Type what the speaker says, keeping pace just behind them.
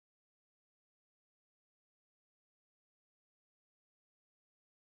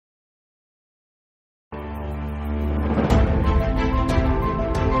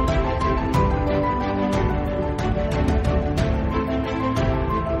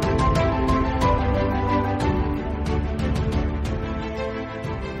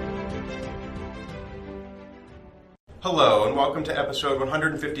Hello, and welcome to episode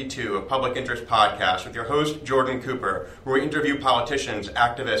 152 of Public Interest Podcast with your host, Jordan Cooper, where we interview politicians,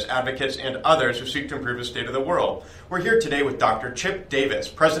 activists, advocates, and others who seek to improve the state of the world. We're here today with Dr. Chip Davis,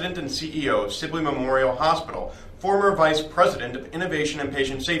 President and CEO of Sibley Memorial Hospital, former Vice President of Innovation and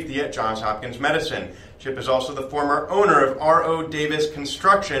Patient Safety at Johns Hopkins Medicine. Chip is also the former owner of R.O. Davis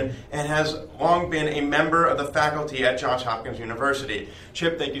Construction and has long been a member of the faculty at Johns Hopkins University.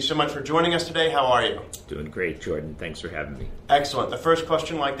 Chip, thank you so much for joining us today. How are you? Doing great, Jordan. Thanks for having me. Excellent. The first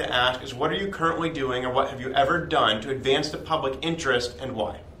question I'd like to ask is, what are you currently doing, or what have you ever done to advance the public interest, and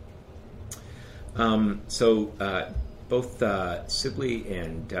why? Both Sibley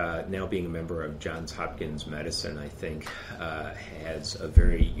and now being a member of Johns Hopkins Medicine, I think, has a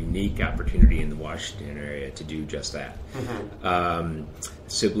very unique opportunity in the Washington area to do just that. Mm-hmm.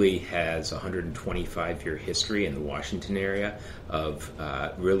 Sibley has a 125-year history in the Washington area of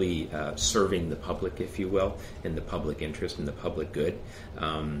really serving the public, if you will, in the public interest and the public good.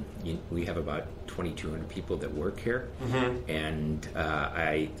 We have about 2,200 people that work here, mm-hmm. and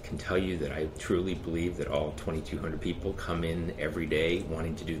I can tell you that I truly believe that all 2,200 people come in every day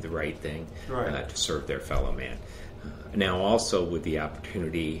wanting to do the right thing, right. To serve their fellow man. Now also with the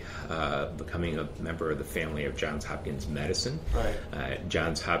opportunity becoming a member of the family of Johns Hopkins Medicine, right.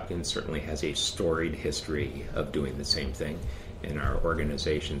 Johns Hopkins certainly has a storied history of doing the same thing, and our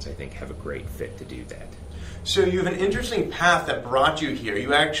organizations, I think, have a great fit to do that. So you have an interesting path that brought you here.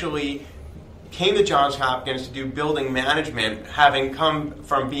 You actually came to Johns Hopkins to do building management, having come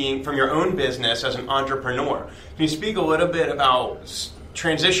from your own business as an entrepreneur. Can you speak a little bit about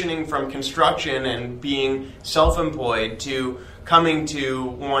transitioning from construction and being self-employed to coming to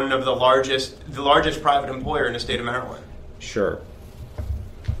one of the largest private employer in the state of Maryland? Sure.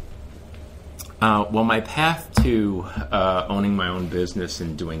 Well, my path to owning my own business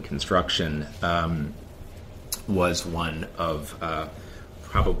and doing construction was one of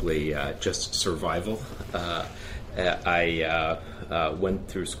probably just survival. I went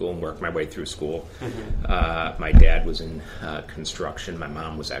through school and worked my way through school. Mm-hmm. My dad was in construction. My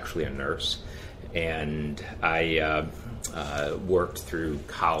mom was actually a nurse. And I worked through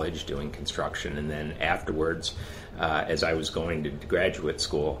college doing construction. And then afterwards, as I was going to graduate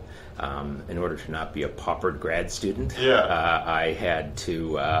school, in order to not be a paupered grad student, I had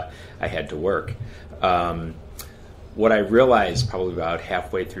to work. What I realized probably about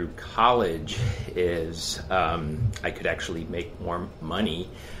halfway through college is I could actually make more money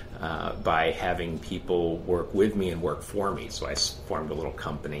by having people work with me and work for me. So I formed a little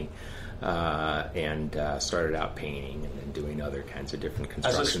company and started out painting and then doing other kinds of different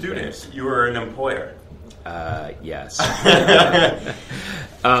construction things. As a student, you were an employer. Yes.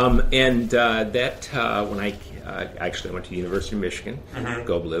 When I actually went to the University of Michigan, mm-hmm.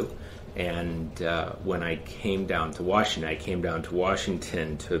 Go Blue. And when I came down to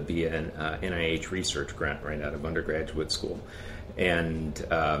Washington, to be an NIH research grant right out of undergraduate school. And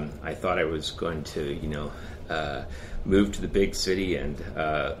I thought I was going to, move to the big city and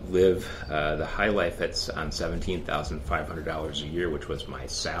live the high life that's on $17,500 a year, which was my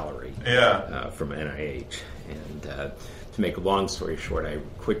salary from NIH. And to make a long story short, I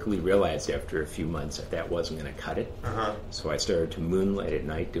quickly realized after a few months that wasn't going to cut it. Uh-huh. So I started to moonlight at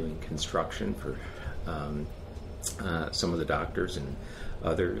night doing construction for some of the doctors and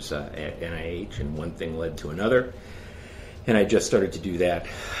others at NIH, and one thing led to another. And I just started to do that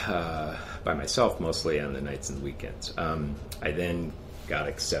by myself, mostly on the nights and weekends. I then got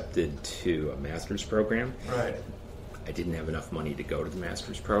accepted to a master's program. Right. I didn't have enough money to go to the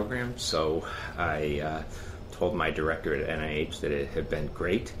master's program, so I told my director at NIH that it had been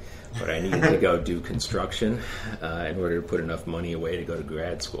great, but I needed to go do construction in order to put enough money away to go to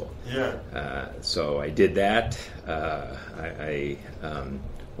grad school. Yeah. So I did that. I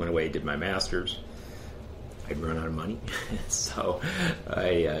went away, did my master's. I'd run out of money, so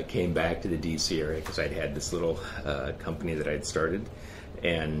I came back to the D.C. area because I'd had this little company that I'd started,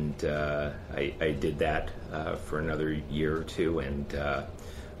 and I did that for another year or two, and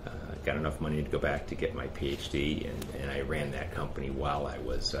got enough money to go back to get my PhD, and I ran that company while I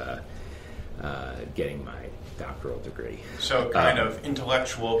was getting my doctoral degree. So kind of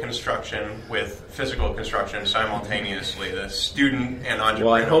intellectual construction with physical construction simultaneously, the student and entrepreneur.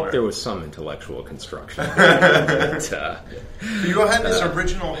 Well, I hope there was some intellectual construction. You had this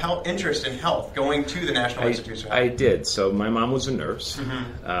original interest in health, going to the National Institute of Health. I did. So my mom was a nurse.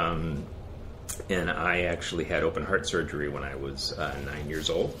 Mm-hmm. And I actually had open heart surgery when I was 9 years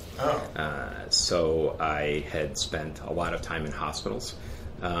old. Oh. So I had spent a lot of time in hospitals,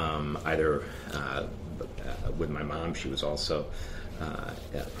 either with my mom. She was also a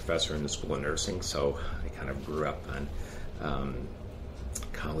professor in the School of Nursing, so I kind of grew up on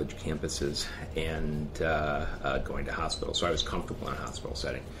college campuses and going to hospitals, so I was comfortable in a hospital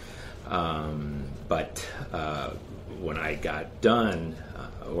setting. But when I got done,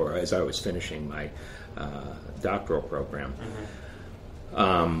 or as I was finishing my doctoral program,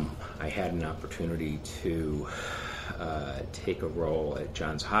 I had an opportunity to take a role at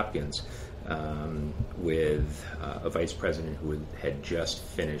Johns Hopkins with a vice president who had just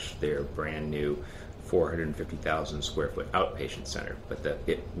finished their brand new 450,000 square foot outpatient center, but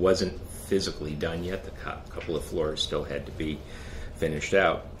it wasn't physically done yet. The couple of floors still had to be finished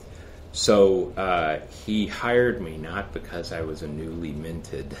out. So he hired me not because I was a newly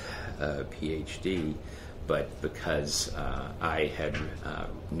minted PhD, but because I had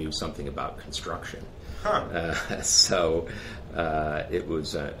knew something about construction. So it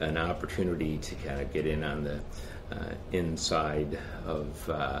was an opportunity to kind of get in on the inside of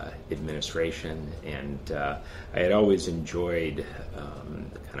administration, and I had always enjoyed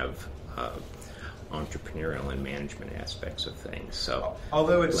the kind of entrepreneurial and management aspects of things. So,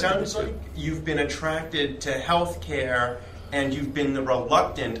 although it sounds like you've been attracted to healthcare and you've been the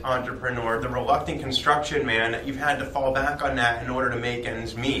reluctant entrepreneur, the reluctant construction man, you've had to fall back on that in order to make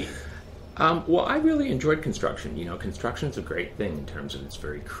ends meet. Well, I really enjoyed construction. You know, construction's a great thing in terms of it's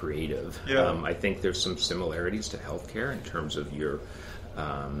very creative. Yeah. I think there's some similarities to healthcare in terms of your,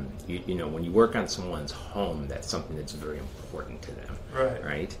 you know, when you work on someone's home, that's something that's very important to them.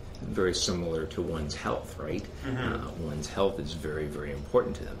 Right? Very similar to one's health, right? One's health is very, very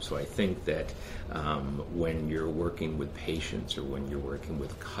important to them. So I think that when you're working with patients or when you're working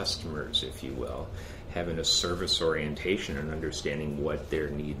with customers, if you will, having a service orientation and understanding what their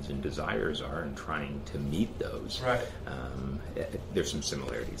needs and desires are and trying to meet those, there's some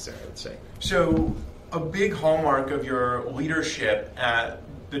similarities there, I would say. So a big hallmark of your leadership at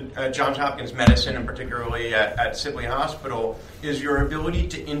Johns Hopkins Medicine, and particularly at Sibley Hospital, is your ability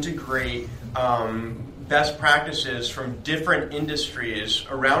to integrate best practices from different industries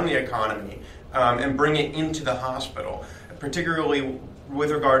around the economy and bring it into the hospital. Particularly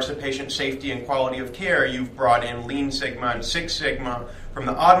with regards to patient safety and quality of care, you've brought in Lean Sigma and Six Sigma from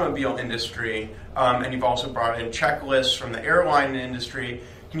the automobile industry, and you've also brought in checklists from the airline industry.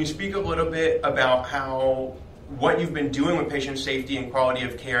 Can you speak a little bit about what you've been doing with patient safety and quality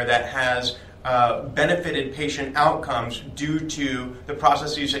of care that has benefited patient outcomes due to the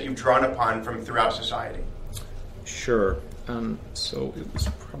processes that you've drawn upon from throughout society? Sure. So it was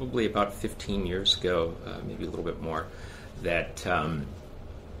probably about 15 years ago, maybe a little bit more, that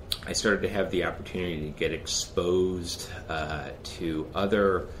I started to have the opportunity to get exposed to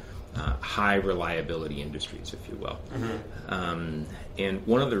other high reliability industries, if you will. And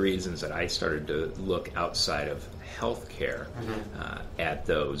one of the reasons that I started to look outside of healthcare at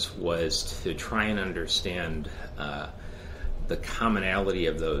those was to try and understand the commonality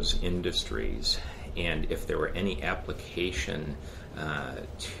of those industries and if there were any application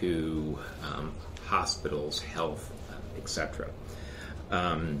to hospitals, health, etc.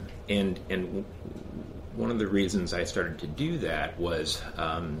 And one of the reasons I started to do that was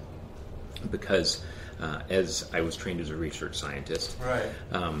because as I was trained as a research scientist,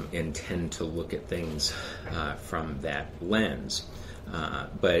 and tend to look at things from that lens.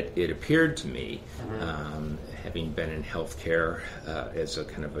 But it appeared to me, having been in healthcare as a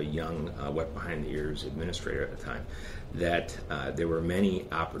kind of a young, wet behind the ears administrator at the time, that there were many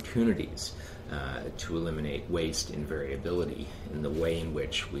opportunities to eliminate waste and variability in the way in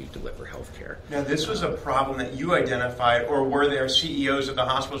which we deliver healthcare. Now, this was a problem that you identified, or were there CEOs of the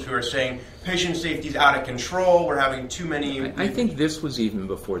hospitals who are saying patient safety is out of control, we're having too many... I think this was even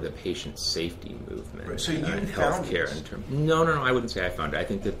before the patient safety movement. So you in found healthcare. this? No, I wouldn't say I found it. I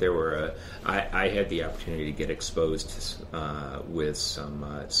think that there were... I had the opportunity to get exposed with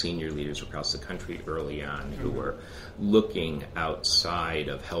some senior leaders across the country early on who were looking outside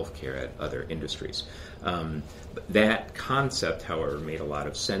of healthcare at other industries. That concept, however, made a lot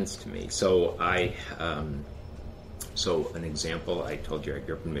of sense to me. So so an example, I told you I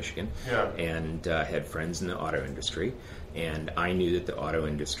grew up in Michigan and had friends in the auto industry, and I knew that the auto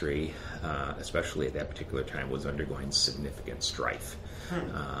industry, especially at that particular time, was undergoing significant strife.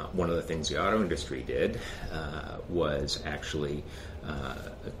 One of the things the auto industry did was actually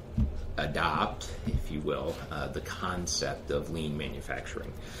adopt, if you will, the concept of lean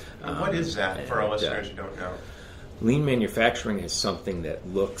manufacturing. What is that for our listeners who don't know? Lean manufacturing is something that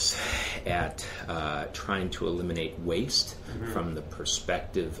looks at trying to eliminate waste from the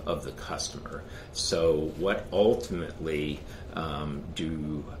perspective of the customer. So what ultimately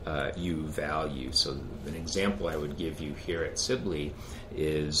do you value? So an example I would give you here at Sibley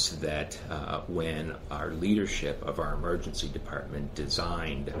is that when our leadership of our emergency department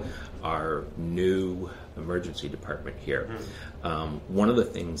designed our new emergency department here, one of the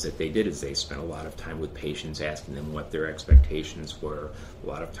things that they did is they spent a lot of time with patients, asking them what their expectations were, a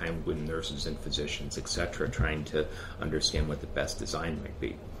lot of time with nurses and physicians, etc., trying to understand what the best design might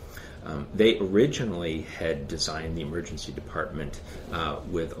be. They originally had designed the emergency department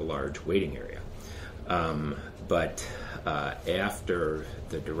with a large waiting area. But after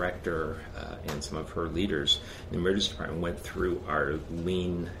the director and some of her leaders, the emergency department went through our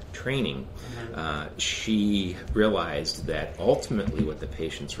lean training, she realized that ultimately what the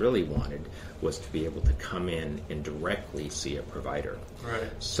patients really wanted was to be able to come in and directly see a provider. Right.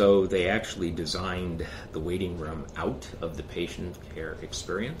 So they actually designed the waiting room out of the patient care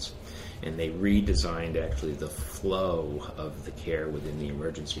experience, and they redesigned actually the flow of the care within the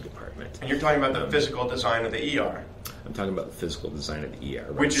emergency department. And you're talking about the physical design of the ER. I'm talking about the physical design of the ER.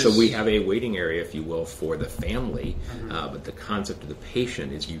 Right? Which is... So we have a waiting area, if you will, for the family, but the concept of the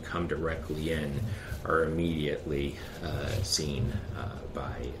patient is you come directly in, are immediately seen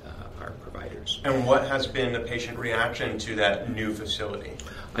by our providers. And what has been the patient reaction to that new facility?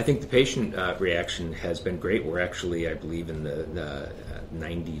 I think the patient reaction has been great. We're actually, I believe, in the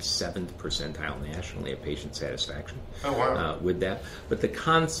 97th percentile nationally of patient satisfaction with that. But the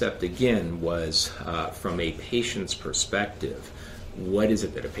concept, again, was from a patient's perspective, what is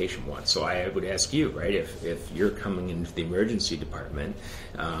it that a patient wants? So I would ask you, right, if you're coming into the emergency department,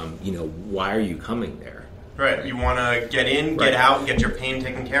 why are you coming there? Right. You want to get in, get out, and get your pain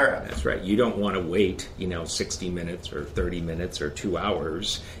taken care of. That's right. You don't want to wait, 60 minutes or 30 minutes or 2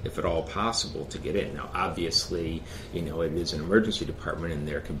 hours, if at all possible, to get in. Now, obviously, it is an emergency department, and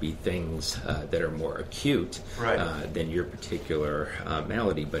there can be things that are more acute than your particular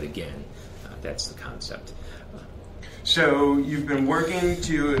malady. But again, that's the concept. So you've been working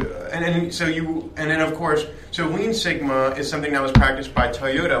to, and then of course, so Lean Sigma is something that was practiced by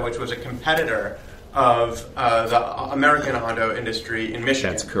Toyota, which was a competitor of the American auto industry in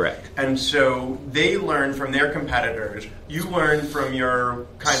Michigan. That's correct. And so they learned from their competitors. You learned from your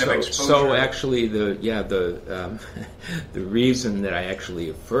kind of exposure. So actually, the reason that I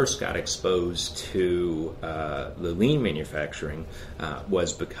actually first got exposed to the lean manufacturing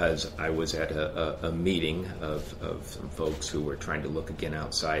was because I was at a meeting of some folks who were trying to look again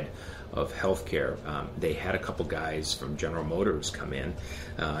outside of healthcare. They had a couple guys from General Motors come in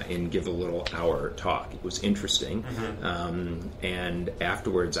and give a little hour talk. It was interesting. And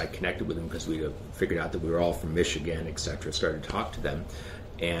afterwards I connected with them because we figured out that we were all from Michigan, etc., started to talk to them.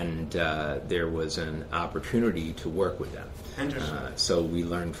 And there was an opportunity to work with them. Interesting. So we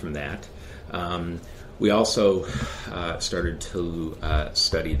learned from that. We also started to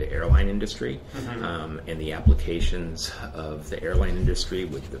study the airline industry and the applications of the airline industry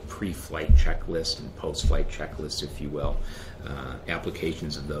with the pre-flight checklist and post-flight checklist, if you will,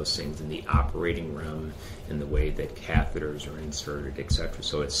 applications of those things in the operating room and the way that catheters are inserted, etc.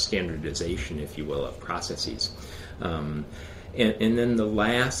 So it's standardization, if you will, of processes. And then the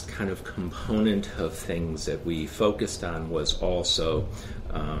last kind of component of things that we focused on was also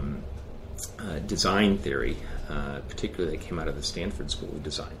design theory, particularly that came out of the Stanford School of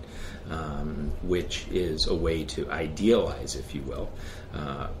Design, which is a way to idealize, if you will,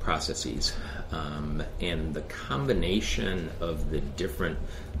 processes. And the combination of the different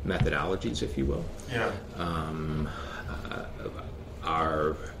methodologies, if you will,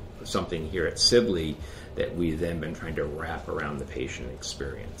 are something here at Sibley that we've then been trying to wrap around the patient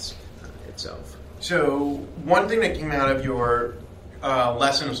experience itself. So one thing that came out of your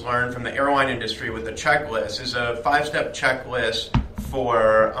lessons learned from the airline industry with the checklist is a 5-step checklist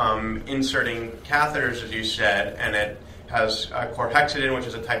for inserting catheters, as you said, and it has chlorhexidine, which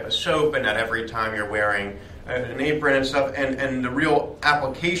is a type of soap, and that every time you're wearing an apron and stuff, and the real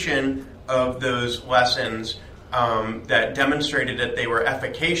application of those lessons that demonstrated that they were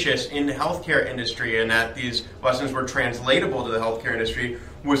efficacious in the healthcare industry and that these lessons were translatable to the healthcare industry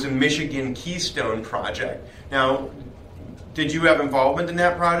was the Michigan Keystone Project. Now, did you have involvement in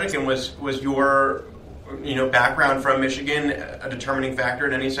that project, and was your background from Michigan a determining factor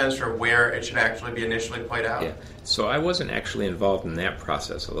in any sense for where it should actually be initially played out? Yeah. So I wasn't actually involved in that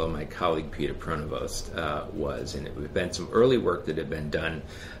process, although my colleague Peter Pronovost was, and it had been some early work that had been done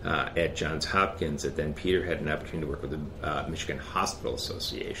at Johns Hopkins that then Peter had an opportunity to work with the Michigan Hospital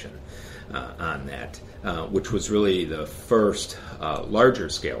Association on that, which was really the first larger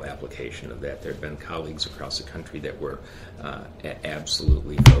scale application of that. There had been colleagues across the country that were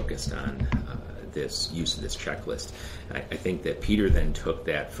absolutely focused on this use of this checklist. I think that Peter then took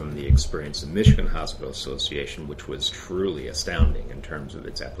that from the experience of Michigan Hospital Association, which was truly astounding in terms of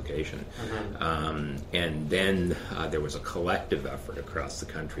its application. And then there was a collective effort across the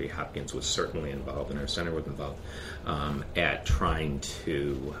country. Hopkins was certainly involved, and our center was involved, at trying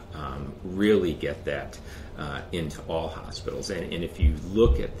to really get that into all hospitals. And if you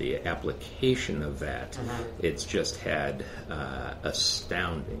look at the application of that, it's just had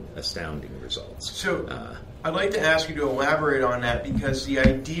astounding results. So I'd like to ask you to elaborate on that, because the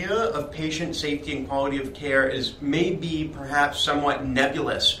idea of patient safety and quality of care is maybe perhaps somewhat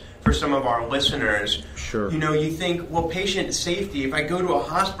nebulous for some of our listeners. Sure. You know, you think, well, patient safety, if I go to a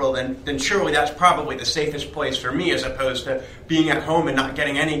hospital, then surely that's probably the safest place for me, as opposed to being at home and not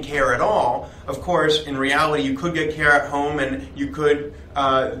getting any care at all. Of course, in reality, you could get care at home, and you could,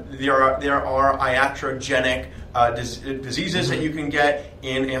 there are iatrogenic diseases that you can get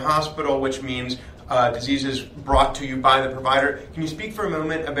in a hospital, which means diseases brought to you by the provider. Can you speak for a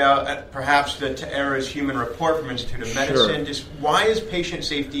moment about perhaps the TERA's Human Report from Institute of Medicine? Sure. Just why is patient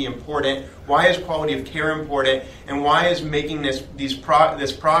safety important? Why is quality of care important? And why is making this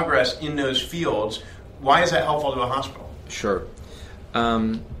progress in those fields, why is that helpful to a hospital? Sure.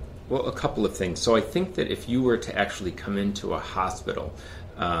 Well, a couple of things. So I think that if you were to actually come into a hospital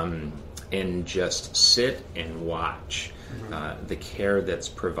and just sit and watch the care that's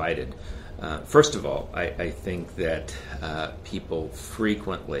provided, first of all, I think that people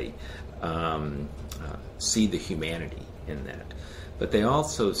frequently see the humanity in that, but they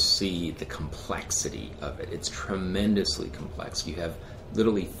also see the complexity of it. It's tremendously complex. You have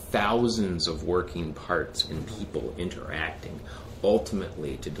literally thousands of working parts and people interacting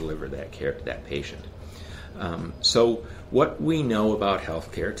ultimately to deliver that care to that patient. So what we know about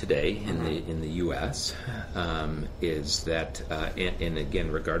healthcare today in the U.S. Is that, and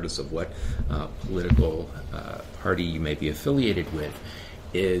again, regardless of what political party you may be affiliated with,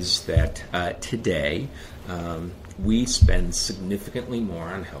 is that today we spend significantly more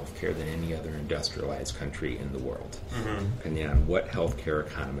on healthcare than any other industrialized country in the world, depending on what healthcare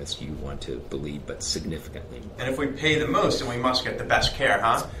economist you want to believe, but significantly more. And if we pay the most, then we must get the best care,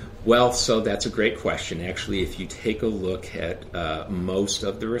 huh? Well, so that's a great question. Actually, if you take a look at most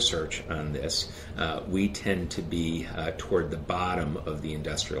of the research on this, we tend to be toward the bottom of the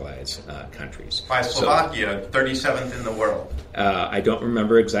industrialized countries. By Slovakia, 37th in the world. I don't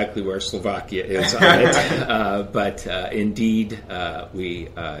remember exactly where Slovakia is on it, but indeed we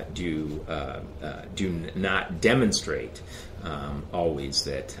do not demonstrate always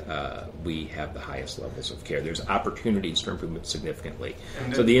that we have the highest levels of care. There's opportunities for improvement significantly.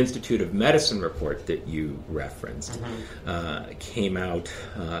 So the Institute of Medicine report that you referenced came out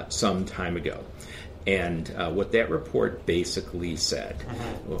some time ago. And what that report basically said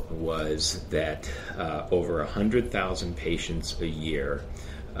was that over 100,000 patients a year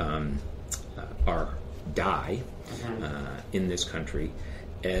die in this country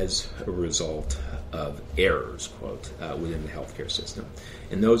as a result of errors, quote, within the healthcare system.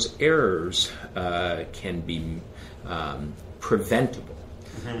 And those errors can be preventable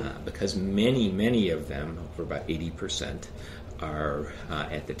because many of them, for about 80%, are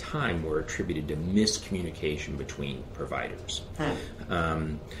at the time were attributed to miscommunication between providers.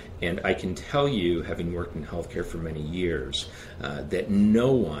 And I can tell you, having worked in healthcare for many years, that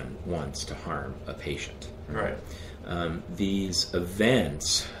no one wants to harm a patient. Right. These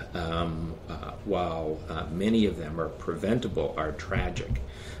events, while many of them are preventable, are tragic.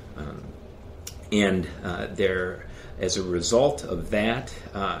 And they're, as a result of that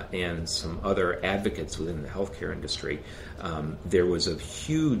and some other advocates within the healthcare industry, there was a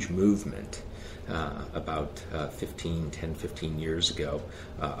huge movement about 10-15 years ago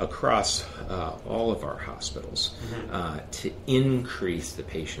across all of our hospitals to increase the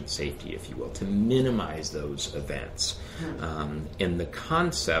patient safety, if you will, to minimize those events. And the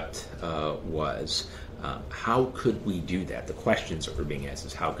concept was, how could we do that? The questions that were being asked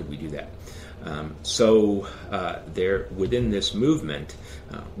is, how could we do that? So there, within this movement,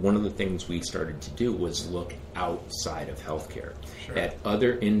 one of the things we started to do was look outside of healthcare at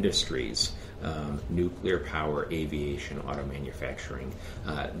other industries, nuclear power, aviation, auto manufacturing,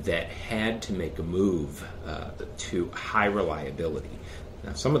 that had to make a move to high reliability.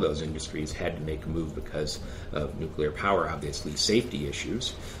 Now, some of those industries had to make a move because of nuclear power, obviously safety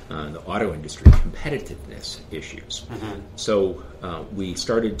issues, the auto industry, competitiveness issues. So we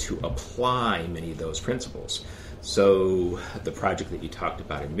started to apply many of those principles. So the project that you talked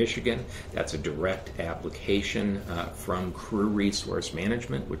about in Michigan, that's a direct application from crew resource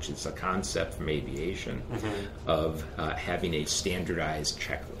management, which is a concept from aviation, of having a standardized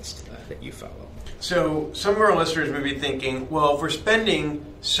checklist that you follow. So some of our listeners may be thinking, well, if we're spending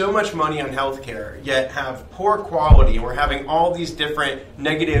so much money on healthcare, yet have poor quality, and we're having all these different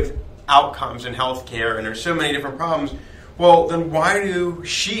negative outcomes in healthcare, and there's so many different problems, well, then why do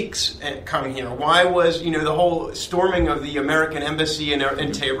sheiks come here? Why was, the whole storming of the American embassy in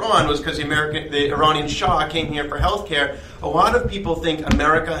Tehran was because the Iranian Shah came here for healthcare. A lot of people think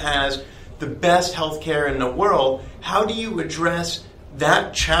America has the best healthcare in the world. How do you address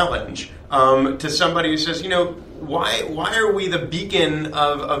that challenge to somebody who says, why are we the beacon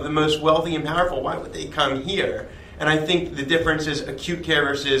of the most wealthy and powerful? Why would they come here? And I think the difference is acute care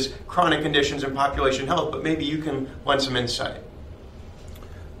versus chronic conditions and population health, but maybe you can lend some insight.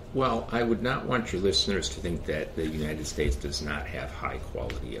 Well, I would not want your listeners to think that the United States does not have high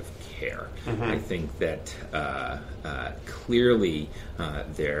quality of care. Mm-hmm. I think that clearly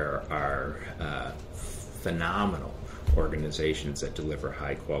there are phenomenal organizations that deliver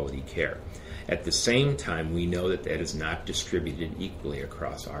high quality care. At the same time, we know that is not distributed equally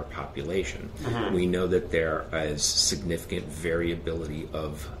across our population. Mm-hmm. We know that there is significant variability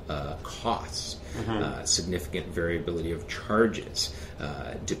of costs, mm-hmm. Significant variability of charges,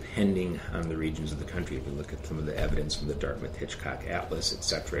 depending on the regions of the country. If you look at some of the evidence from the Dartmouth-Hitchcock Atlas, et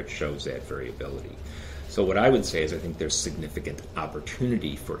cetera, it shows that variability. So what I would say is I think there's significant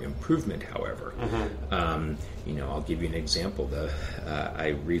opportunity for improvement, however. Mm-hmm. I'll give you an example. I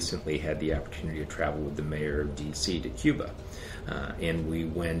recently had the opportunity to travel with the mayor of D.C. to Cuba, and we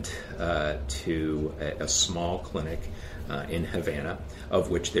went to a small clinic in Havana, of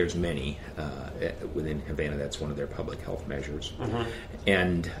which there's many within Havana. That's one of their public health measures. Mm-hmm.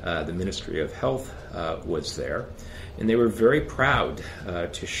 And the Ministry of Health was there, and they were very proud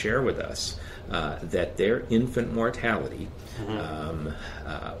to share with us that their infant mortality mm-hmm.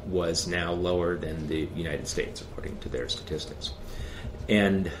 Was now lower than the United States, according to their statistics.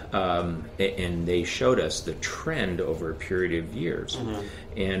 And they showed us the trend over a period of years. Mm-hmm.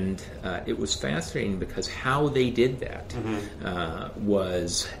 And it was fascinating because how they did that mm-hmm.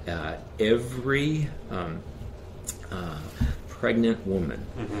 Was every pregnant woman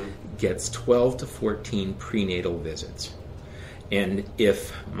mm-hmm. gets 12 to 14 prenatal visits. And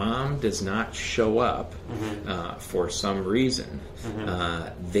if mom does not show up mm-hmm. For some reason,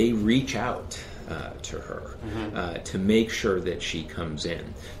 mm-hmm. They reach out to her mm-hmm. To make sure that she comes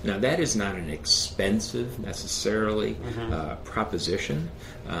in. Now, that is not an expensive, necessarily, mm-hmm. Proposition.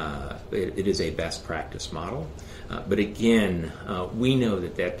 It is a best practice model. But again, we know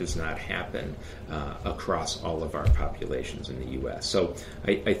that does not happen across all of our populations in the U.S. So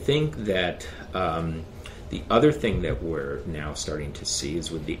I think that the other thing that we're now starting to see is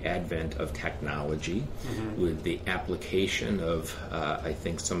with the advent of technology, mm-hmm. with the application of, I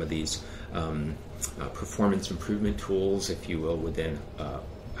think, some of these performance improvement tools, if you will, within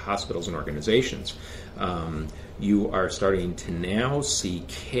hospitals and organizations, you are starting to now see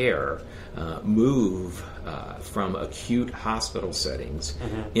care move from acute hospital settings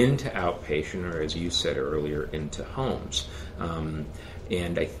mm-hmm. into outpatient, or as you said earlier, into homes.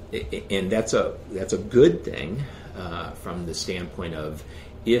 And that's a good thing from the standpoint of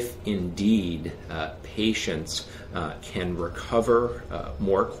if indeed patients can recover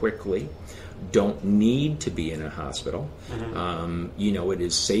more quickly, don't need to be in a hospital. Mm-hmm. It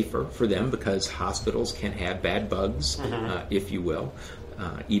is safer for them because hospitals can have bad bugs, mm-hmm. If you will,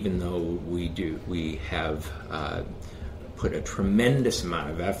 even though we have put a tremendous amount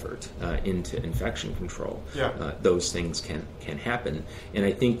of effort into infection control. Yeah. Those things can happen, and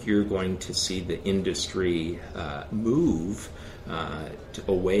I think you're going to see the industry move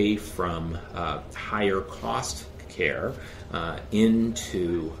away from higher cost care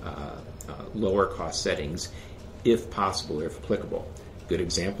into lower cost settings, if possible, if applicable. Good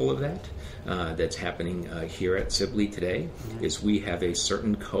example of that that's happening here at Sibley today mm-hmm. is we have a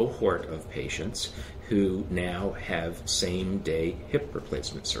certain cohort of patients who now have same-day hip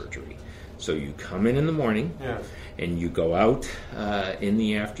replacement surgery. So you come in the morning, yeah. and you go out in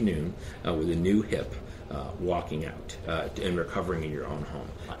the afternoon with a new hip, walking out and recovering in your own home.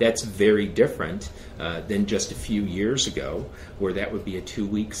 That's very different than just a few years ago, where that would be a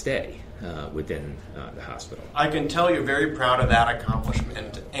 2-week stay within the hospital. I can tell you're very proud of that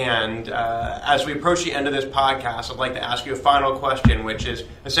accomplishment. And as we approach the end of this podcast, I'd like to ask you a final question, which is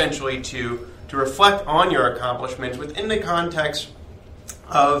essentially to reflect on your accomplishments within the context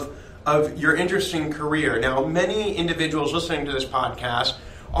of your interesting career. Now, many individuals listening to this podcast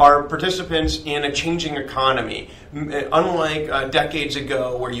are participants in a changing economy. Unlike decades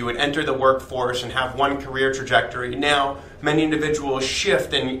ago where you would enter the workforce and have one career trajectory, now many individuals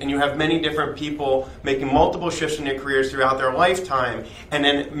shift and you have many different people making multiple shifts in their careers throughout their lifetime, and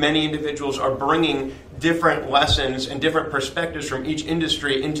then many individuals are bringing different lessons and different perspectives from each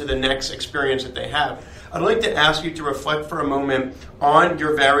industry into the next experience that they have. I'd like to ask you to reflect for a moment on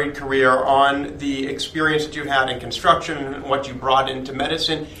your varied career, on the experience that you've had in construction and what you brought into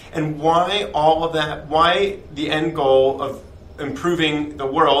medicine, and why all of that, why the end goal of improving the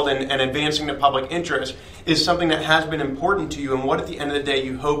world and advancing the public interest is something that has been important to you, and what at the end of the day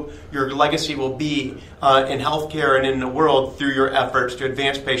you hope your legacy will be in healthcare and in the world through your efforts to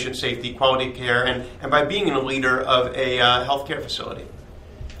advance patient safety, quality care, and by being a leader of a healthcare facility.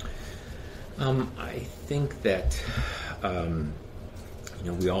 I think that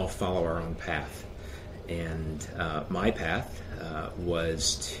we all follow our own path, and my path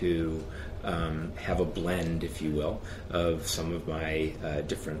was to have a blend, if you will, of some of my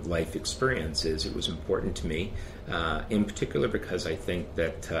different life experiences. It was important to me, in particular because I think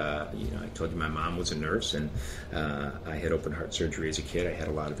that, I told you my mom was a nurse, and I had open heart surgery as a kid. I had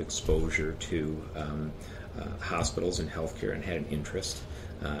a lot of exposure to hospitals and healthcare and had an interest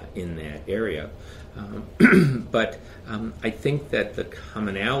in that area. But I think that the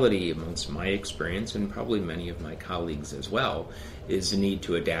commonality amongst my experience, and probably many of my colleagues as well, is the need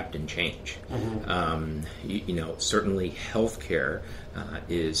to adapt and change. Certainly healthcare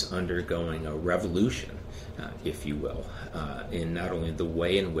is undergoing a revolution, if you will, in not only the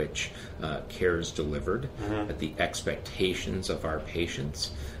way in which care is delivered, but the expectations of our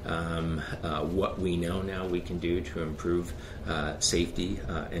patients, what we know now we can do to improve safety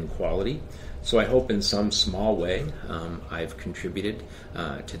and quality. So I hope in some small way I've contributed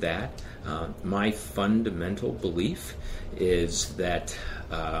to that. My fundamental belief is that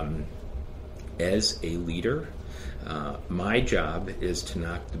as a leader, my job is to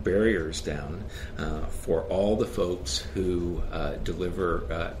knock the barriers down for all the folks who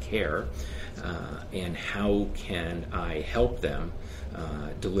deliver care, and how can I help them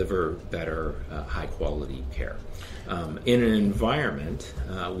deliver better, high-quality care in an environment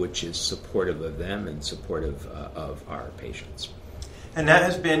which is supportive of them and supportive of our patients. And that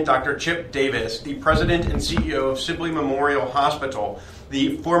has been Dr. Chip Davis, the President and CEO of Sibley Memorial Hospital,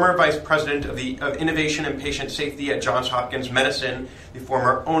 the former Vice President of Innovation and Patient Safety at Johns Hopkins Medicine, the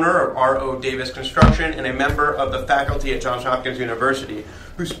former owner of R.O. Davis Construction, and a member of the faculty at Johns Hopkins University,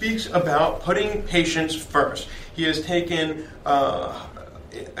 who speaks about putting patients first. He has taken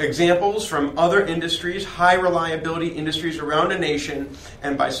examples from other industries, high reliability industries around the nation,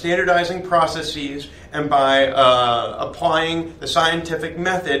 and by standardizing processes and by applying the scientific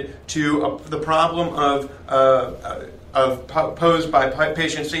method to the problem posed by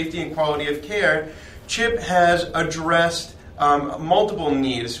patient safety and quality of care, Chip has addressed multiple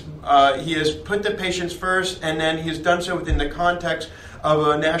needs. He has put the patients first, and then he has done so within the context of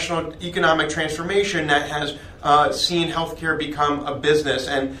a national economic transformation that has seen healthcare become a business.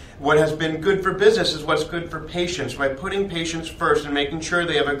 And what has been good for business is what's good for patients. By putting patients first and making sure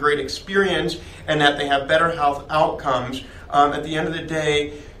they have a great experience and that they have better health outcomes, at the end of the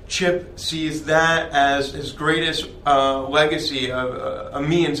day, Chip sees that as his greatest legacy, of a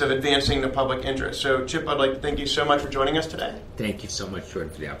means of advancing the public interest. So, Chip, I'd like to thank you so much for joining us today. Thank you so much,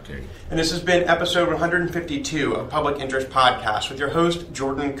 Jordan, for the opportunity. And this has been episode 152 of Public Interest Podcast with your host,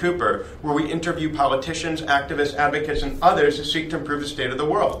 Jordan Cooper, where we interview politicians, activists, advocates, and others who seek to improve the state of the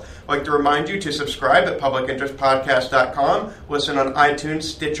world. I'd like to remind you to subscribe at publicinterestpodcast.com, listen on iTunes,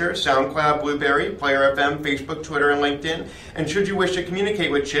 Stitcher, SoundCloud, Blueberry, Player FM, Facebook, Twitter, and LinkedIn. And should you wish to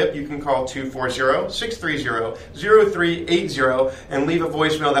communicate with Chip, you can call 240-630-0380 and leave a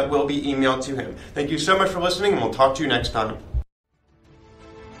voicemail that will be emailed to him. Thank you so much for listening, and we'll talk to you next time.